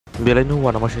Belainu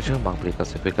wanamashisha mangpli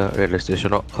kasifika railway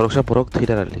station khoroksa borok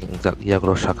thidara lingjak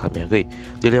yagro shakha megi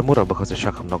Teliamurao bakase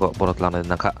shakham nago bonot lana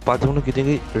nakha patungnu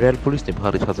kitingi rail police ni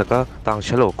bhari thajaka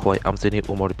tangshalo khoi amcheni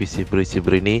umor bisi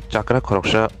brini chakra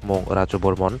khoroksa mong raju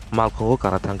bormon malkhungo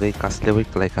kana thangai Kaslewi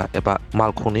klaikha eba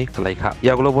malkhuni klaikha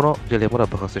yaglo bono Teliamurao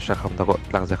bakase shakham nago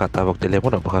langjaka tabok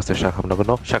Teliamurao bakase shakham nago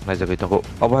no shakna jagai tango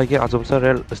obhaige azumsa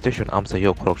rail station amsa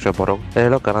yo khoroksa borok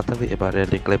rail kana thangai eba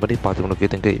rail klaibani patungnu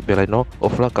kitingi belaino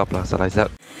ofla kapla salaisa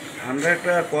আমরা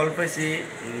একটা call পাইছি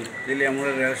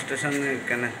Teliamura rail station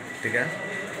কেন থেকে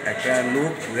একটা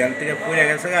লোক rail থেকে পড়ে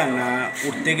গেছে না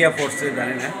উঠতে গিয়ে পড়ছে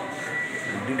জানি না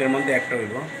দুইটার মধ্যে একটা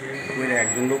হইব পড়ে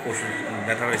একজন লোক ওষুধ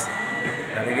ব্যথা হয়েছে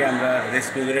তার আগে আমরা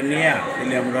রেস্কিউ করে নিয়ে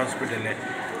তেলিয়ামুড়া হসপিটালে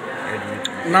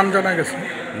নাম জানা গেছে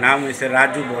নাম হয়েছে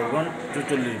রাজু বর্মন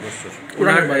 44 বছর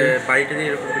বাড়িটা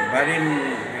বাড়ি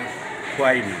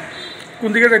খোয়াইনি কোন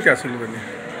দিকে যাইতে আসছিল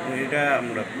এটা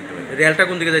আমরা রেলটা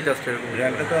কোন দিকে যাইতে আসছে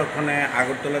রেলটা তো ওখানে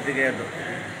আগরতলা থেকে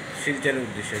শিলচরের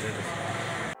উদ্দেশ্যে যাচ্ছে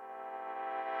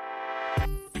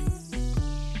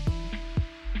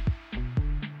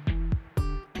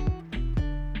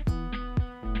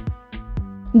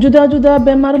Juda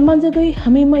bemar manjagai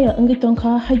hami maya angi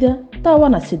tongkha haida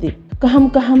tawana sidi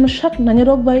kaham shak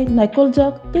nanyarok bai naikolja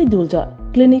tei dulja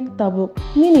clinic tabuk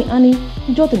nini ani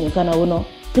jotoni ganawono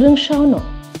grungshauno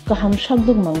kaham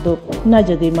shakduk mangduk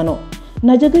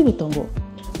najagai bitongo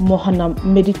mohanam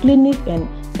mediclinic and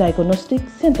diagnostic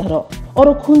center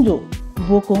oro khunju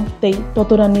bokong tei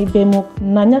totorani bemuk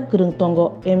nanyak grung tongo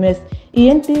ms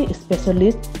ent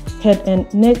specialist head and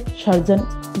neck surgeon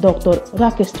Dr.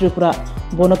 Rakesh Tripura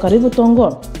bonokari butongo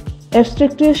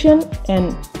obstetrician and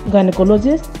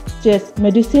gynecologist chest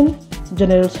medicine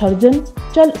general surgeon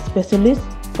child specialist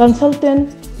consultant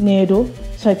neuro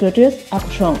psychiatrist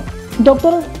aksong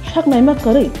Dr. Shaknaima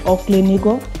Kari of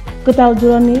Clinico Ketal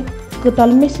Jurani Ketal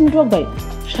Machine Rogbai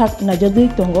Shak Najagi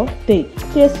Tongo Te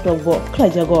Test Rogbo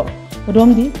Klajago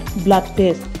Romdi Blood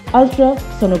Test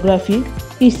Ultrasonography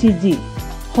ECG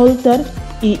Holter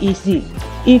EEG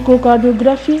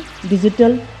Echocardiography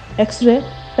Digital X-ray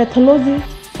Pathology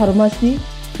Pharmacy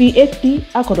PFT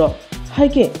Akoro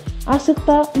Haike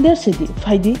Asikta Lersidi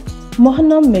Faidi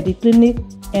Mohanam Mediclinic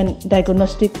and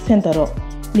Diagnostic Center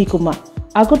Nikuma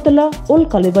Agartala Old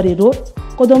Kalibari Road,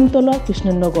 Kodamtola,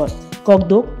 Krishnanagar,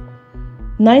 Kogdok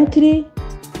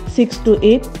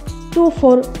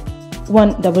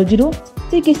 93-628-24100.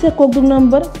 Tikisa Kogdok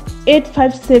number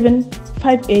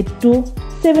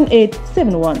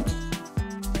 857-582-7871.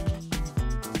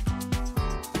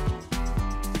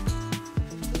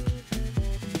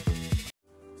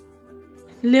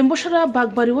 Lemboshara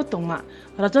Bagbariwo Tongma,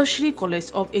 Rajashri College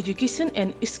of Education and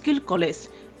Skill College.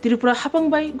 Tripura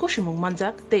Hapangbai Goshimung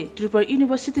Manjak te Tripura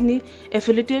University ni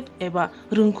affiliated eba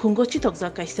Rungkhungo Chitokja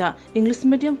Kaisa English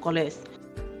Medium College.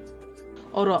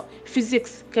 Oro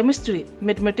Physics, Chemistry,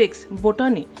 Mathematics,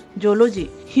 Botany,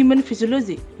 Geology, Human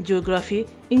Physiology, Geography,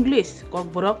 English,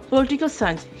 Kokborok, Political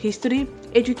Science, History,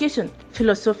 Education,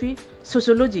 Philosophy,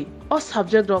 Sociology, o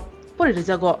subject rock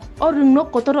Porijago, or Rungno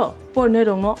Kotoro,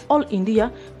 Pornerongno All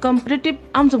India Competitive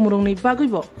Amjamurungni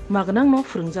Bagibo, Maganang no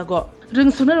Frungjago.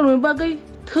 Rungsunarungni Bagai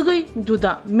Thugai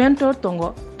Juda Mentor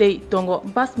Tongo Tei Tongo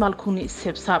Bas Malkhuni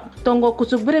Sepsap Tongo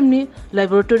Kuchuk Bremni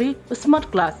Laboratory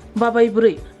Smart Class Babai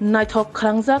Buri Naithok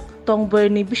Krangjak Tong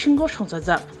Berni Bishingo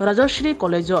Songsajak Rajashri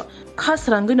College Khas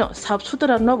Rangino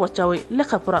Sabsutara Nobo Chawi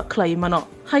Lekhapura Klaimano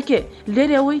Haike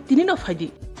Leriawi Tinino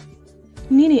Faidi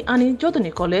Nini Ani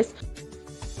Jotoni College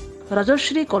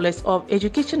Rajashri College of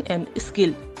Education and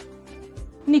Skill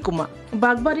Nikuma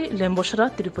Bagbari Lemboshara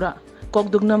Tripura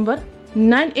Kokduk number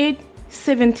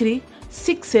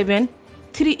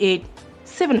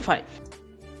 9873673875